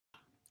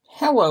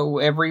Hello,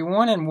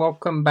 everyone, and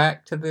welcome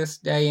back to This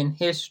Day in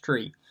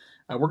History.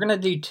 We're going to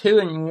do 2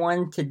 in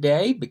 1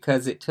 today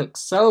because it took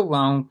so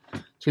long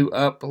to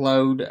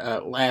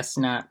upload last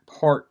night,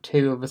 part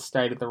 2 of A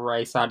State of the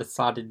Race. I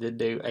decided to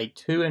do a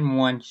 2 in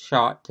 1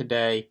 shot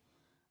today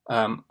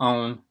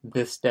on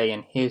This Day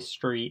in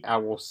History. I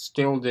will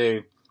still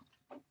do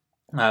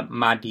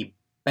my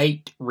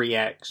debate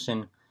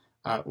reaction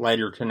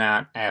later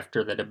tonight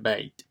after the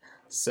debate.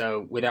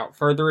 So, without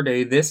further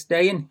ado, This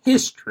Day in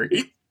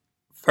History.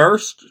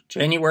 First,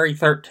 January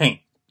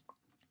 13th.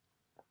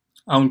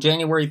 On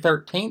January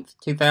 13th,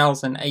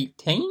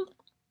 2018,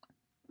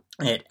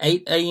 at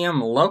 8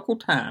 a.m. local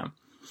time,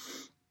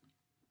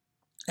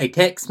 a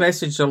text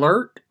message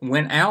alert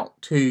went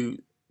out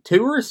to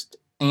tourists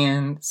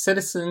and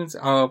citizens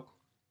of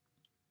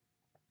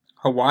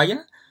Hawaii,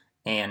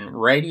 and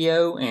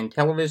radio and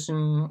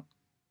television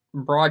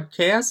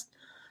broadcast.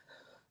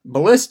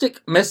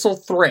 Ballistic missile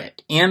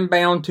threat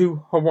inbound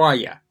to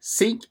Hawaii.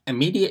 Seek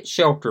immediate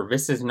shelter.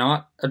 This is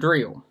not a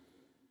drill.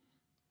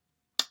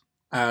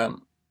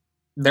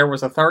 There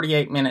was a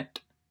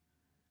 38-minute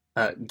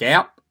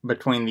gap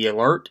between the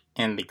alert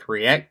and the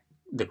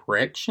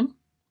correction,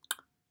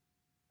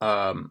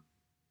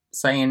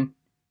 saying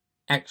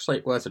actually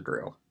it was a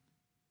drill.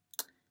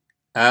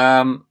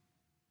 The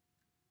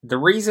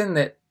reason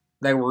that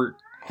they were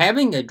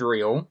having a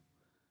drill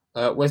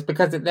was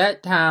because at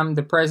that time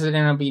the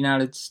President of the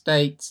United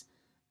States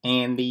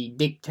and the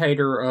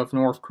dictator of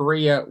North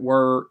Korea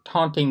were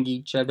taunting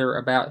each other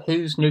about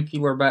whose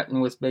nuclear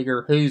button was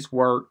bigger, whose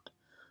worked,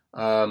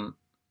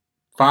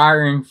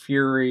 fire and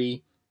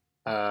fury,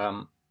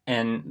 and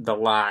the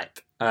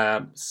like.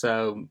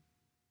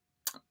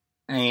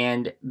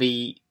 And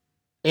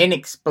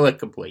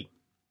inexplicably,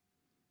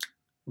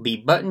 the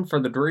button for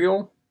the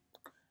drill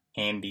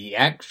and the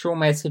actual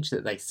message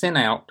that they sent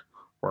out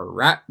were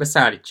right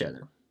beside each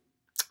other.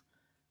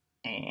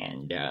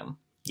 And,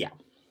 yeah.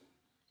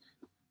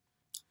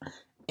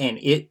 And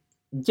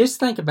just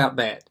think about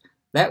that.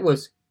 That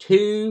was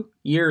 2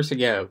 years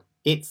ago.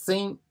 It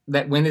seemed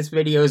that when this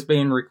video is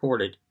being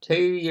recorded, 2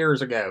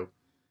 years ago,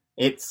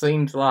 it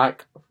seems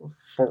like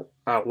for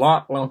a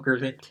lot longer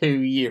than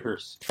 2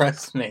 years.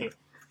 Trust me.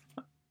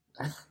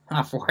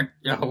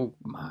 Oh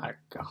my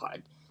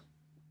God.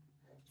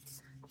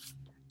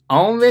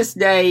 On this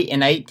day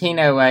in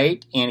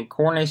 1808, in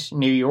Cornish,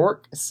 New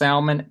York,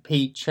 Salmon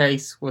P.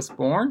 Chase was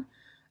born.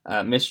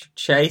 Mr.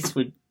 Chase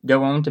would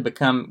go on to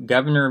become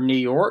Governor of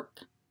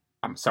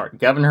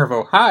Governor of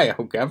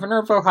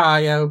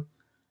Ohio,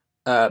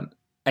 a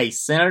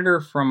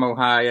senator from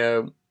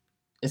Ohio,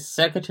 a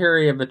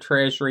Secretary of the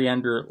Treasury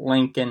under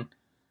Lincoln,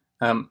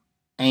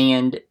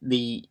 and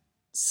the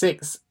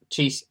 6th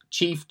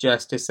Chief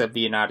Justice of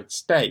the United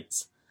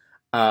States.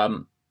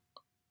 Mr.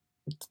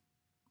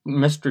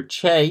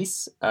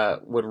 Chase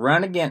would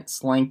run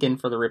against Lincoln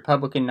for the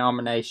Republican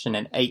nomination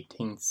in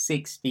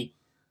 1860.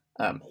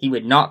 He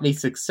would not be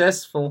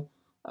successful,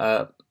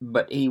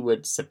 but he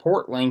would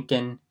support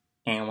Lincoln,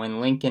 and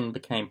when Lincoln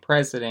became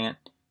president,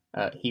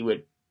 he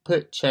would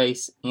put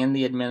Chase in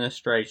the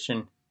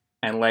administration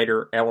and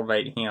later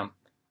elevate him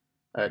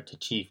to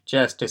Chief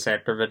Justice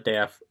after the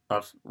death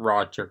of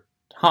Roger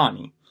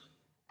Taney.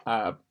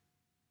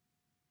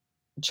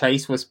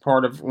 Chase was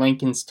part of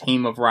Lincoln's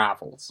team of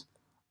rivals.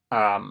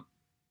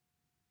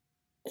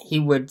 He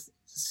would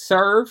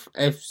serve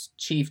as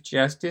Chief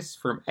Justice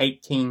from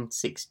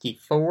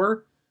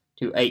 1864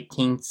 to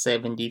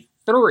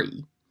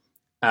 1873.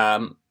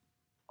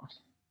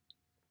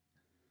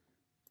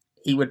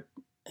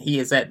 He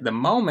is at the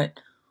moment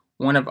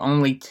one of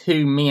only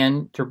 2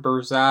 men to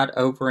preside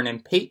over an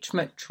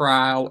impeachment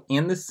trial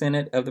in the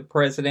Senate of the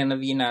President of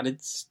the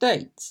United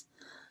States.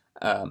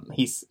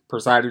 He's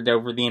presided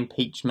over the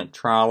impeachment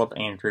trial of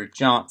Andrew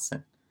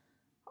Johnson.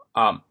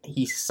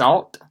 He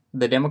sought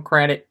the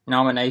Democratic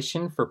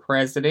nomination for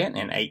president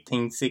in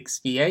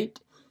 1868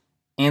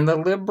 and the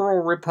Liberal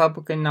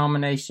Republican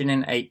nomination in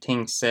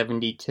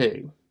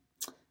 1872.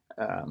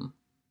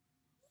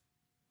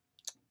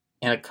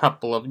 In a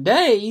couple of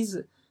days,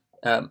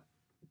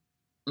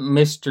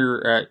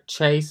 Mr.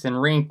 Chase and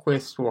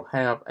Rehnquist will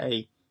have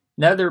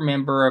another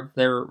member of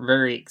their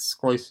very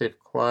exclusive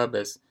club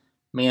as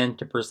men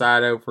to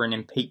preside over an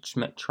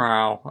impeachment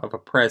trial of a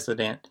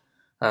president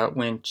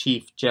when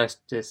Chief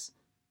Justice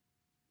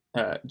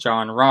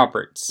John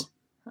Roberts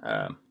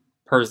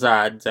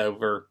presides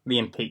over the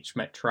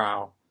impeachment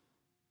trial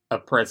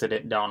of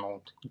President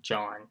Donald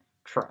John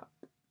Trump.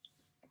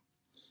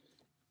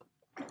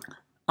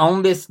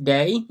 On this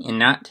day in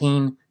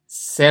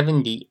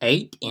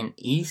 1978 in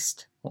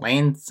East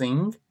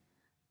Lansing,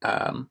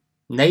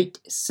 Nate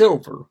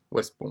Silver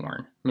was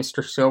born.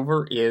 Mr.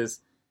 Silver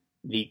is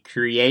the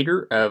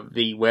creator of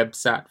the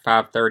website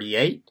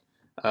 538.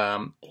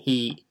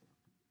 He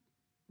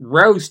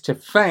rose to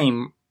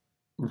fame,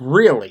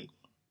 really,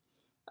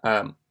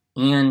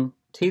 in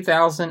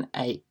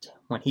 2008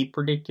 when he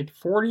predicted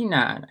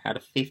 49 out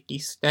of 50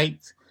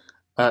 states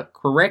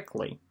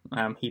correctly.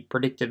 He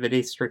predicted the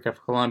District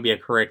of Columbia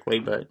correctly,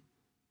 but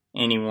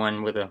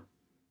anyone with a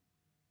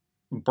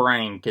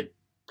brain could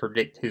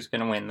predict who's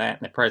going to win that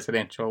in the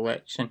presidential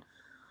election.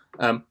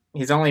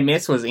 His only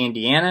miss was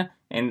Indiana,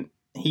 and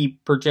he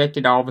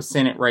projected all the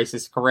Senate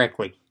races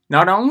correctly.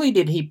 Not only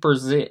did he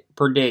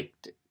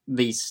predict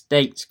these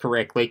states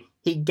correctly,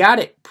 he got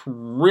it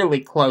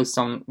really close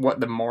on what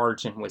the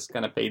margin was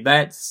going to be.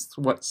 That's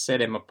what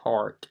set him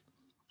apart.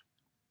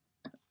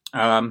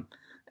 And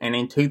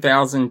in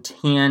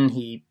 2010,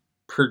 he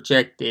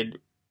projected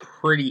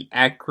pretty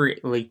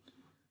accurately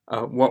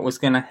what was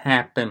going to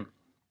happen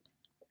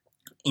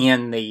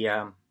in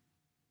the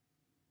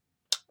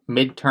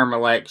midterm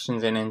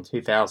elections, and in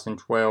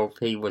 2012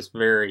 he was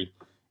very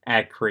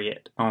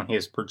accurate on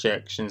his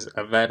projections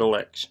of that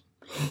election.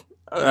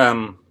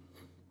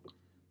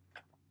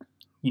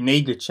 You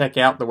need to check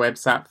out the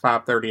website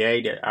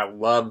 538. I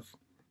love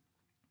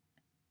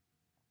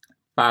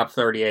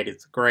 538.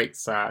 It's a great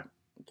site.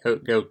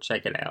 Go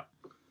check it out.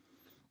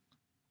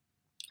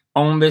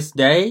 On this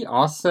day,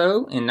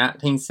 also in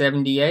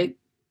 1978,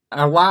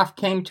 a life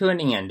came to an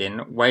end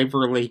in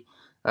Waverly,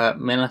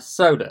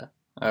 Minnesota.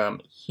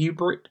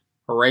 Hubert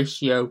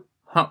Horatio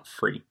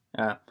Humphrey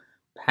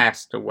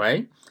passed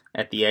away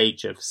at the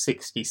age of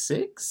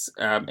 66,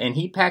 and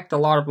he packed a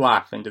lot of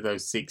life into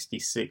those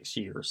 66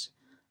 years.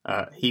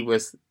 He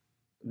was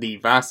the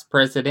vice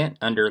president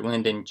under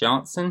Lyndon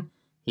Johnson.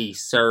 He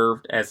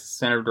served as a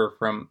senator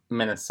from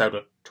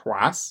Minnesota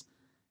twice.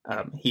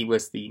 He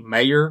was the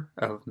mayor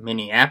of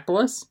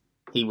Minneapolis.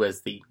 He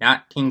was the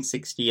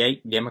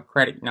 1968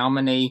 Democratic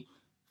nominee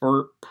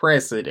for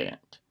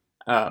president.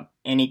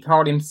 And he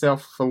called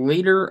himself the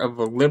leader of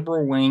the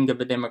liberal wing of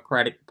the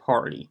Democratic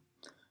Party.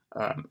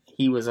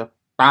 He was a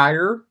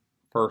fighter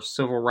for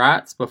civil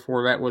rights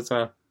before that was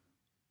an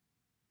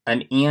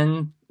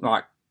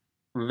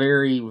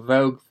very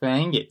vogue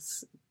thing.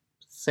 It's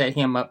set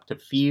him up to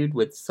feud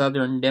with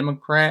Southern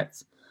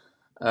Democrats,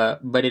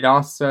 but it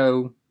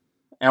also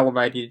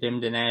elevated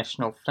him to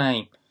national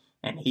fame.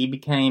 And he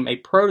became a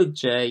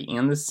protege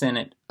in the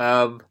Senate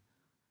of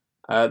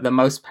the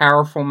most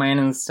powerful man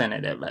in the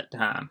Senate at that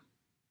time,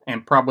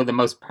 and probably the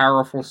most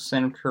powerful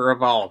senator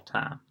of all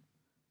time,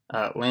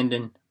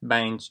 Lyndon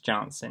Baines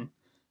Johnson.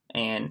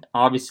 And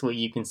obviously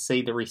you can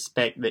see the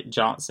respect that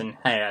Johnson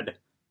had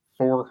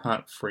for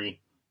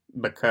Humphrey,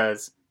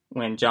 because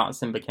when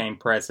Johnson became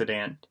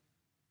president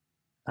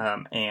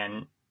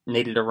and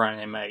needed a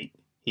running mate,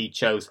 he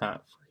chose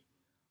Humphrey.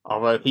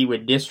 Although he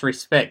would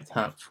disrespect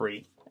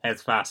Humphrey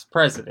as vice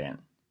president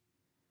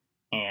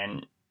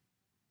and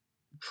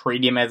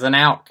treat him as an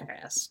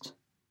outcast,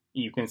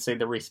 you can see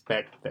the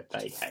respect that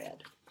they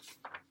had.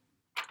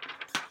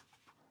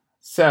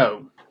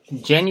 So,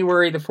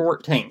 January the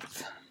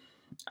 14th.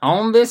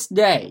 On this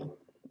day,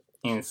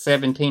 in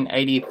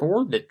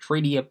 1784, the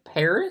Treaty of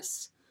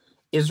Paris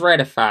is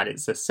ratified.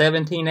 It's the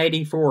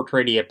 1784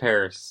 Treaty of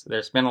Paris.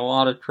 There's been a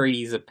lot of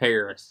treaties of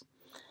Paris.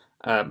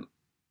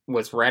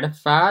 Was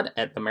ratified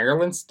at the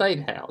Maryland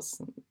State House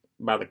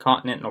by the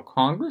Continental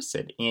Congress.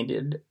 It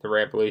ended the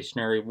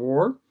Revolutionary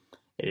War.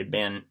 It had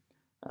been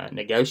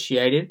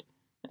negotiated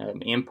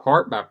in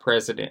part by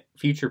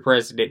future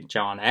President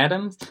John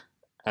Adams,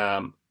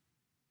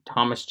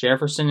 Thomas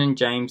Jefferson, and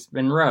James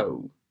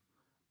Monroe.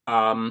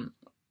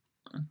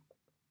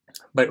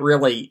 But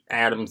really,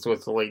 Adams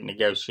was the lead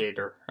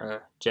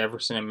negotiator.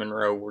 Jefferson and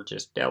Monroe were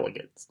just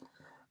delegates.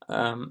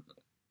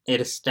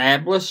 It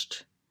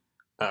established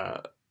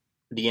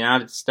the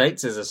United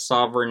States as a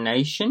sovereign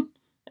nation.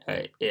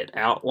 It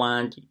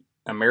outlined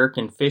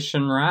American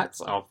fishing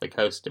rights off the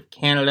coast of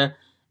Canada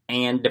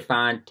and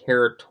defined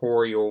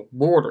territorial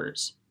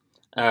borders.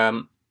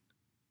 It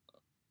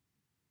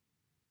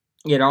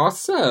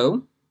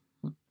also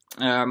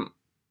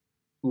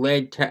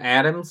led to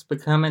Adams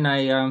becoming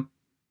a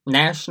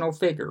national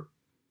figure.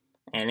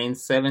 And in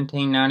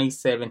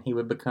 1797, he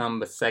would become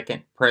the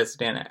second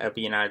president of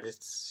the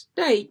United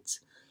States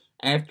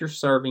after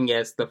serving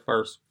as the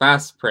first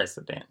vice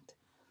president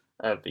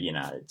of the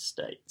United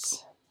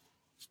States.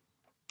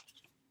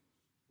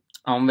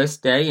 On this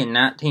day in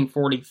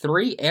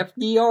 1943,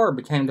 FDR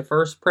became the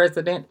first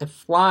president to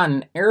fly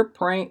an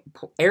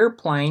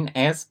airplane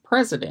as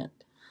president.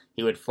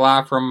 He would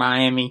fly from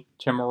Miami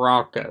to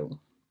Morocco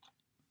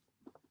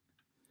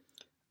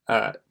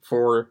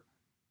for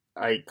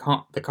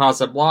the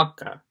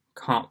Casablanca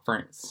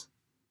Conference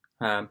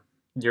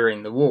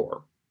during the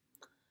war.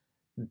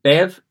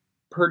 Bev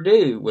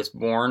Perdue was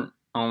born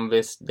on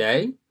this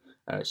day.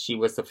 She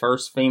was the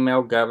first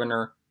female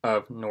governor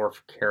of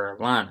North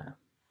Carolina.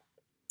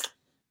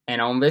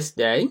 And on this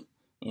day,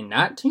 in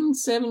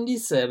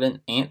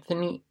 1977,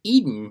 Anthony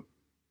Eden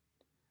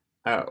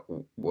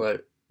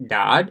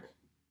died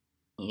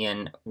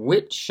in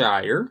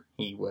Wiltshire.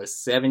 He was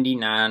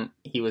 79.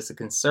 He was a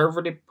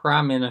conservative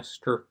prime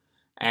minister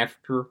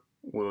after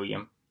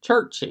William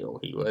Churchill.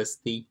 He was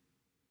the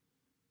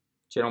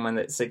gentleman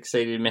that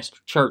succeeded Mr.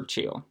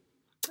 Churchill.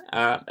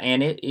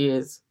 And it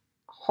is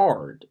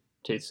hard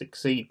to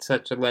succeed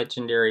such a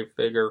legendary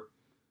figure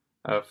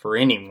for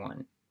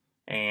anyone.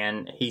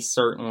 And he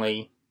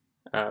certainly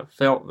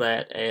felt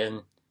that,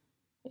 and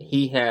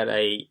he had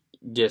a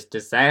just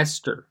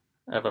disaster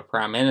of a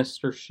prime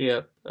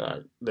ministership,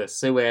 the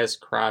Suez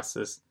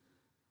Crisis,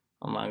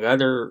 among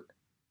other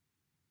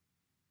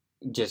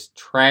just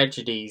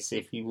tragedies,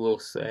 if you will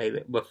say,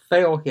 that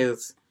befell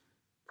his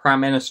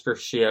prime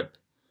ministership,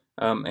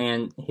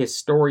 and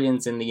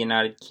historians in the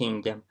United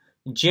Kingdom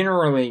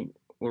generally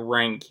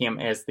rank him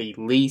as the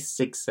least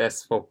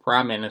successful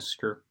prime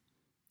minister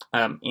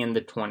in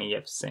the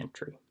 20th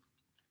century.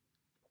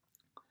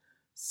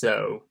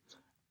 So,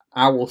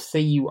 I will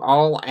see you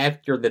all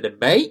after the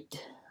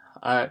debate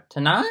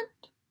tonight.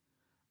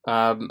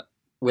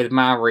 With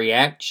my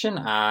reaction,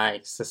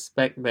 I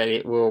suspect that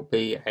it will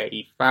be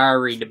a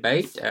fiery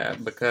debate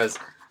because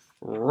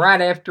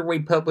right after we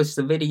published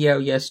the video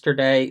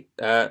yesterday,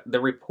 the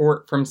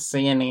report from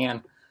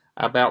CNN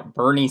about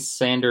Bernie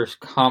Sanders'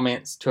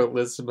 comments to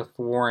Elizabeth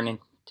Warren in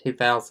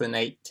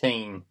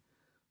 2018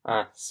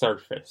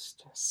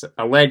 surfaced.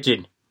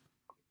 Alleged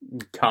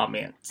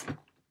comments.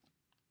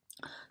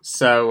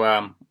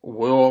 So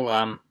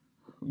we'll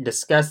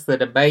discuss the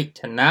debate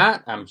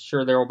tonight. I'm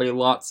sure there will be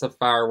lots of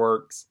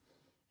fireworks,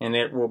 and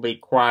it will be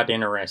quite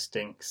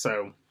interesting.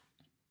 So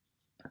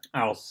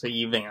I'll see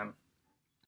you then.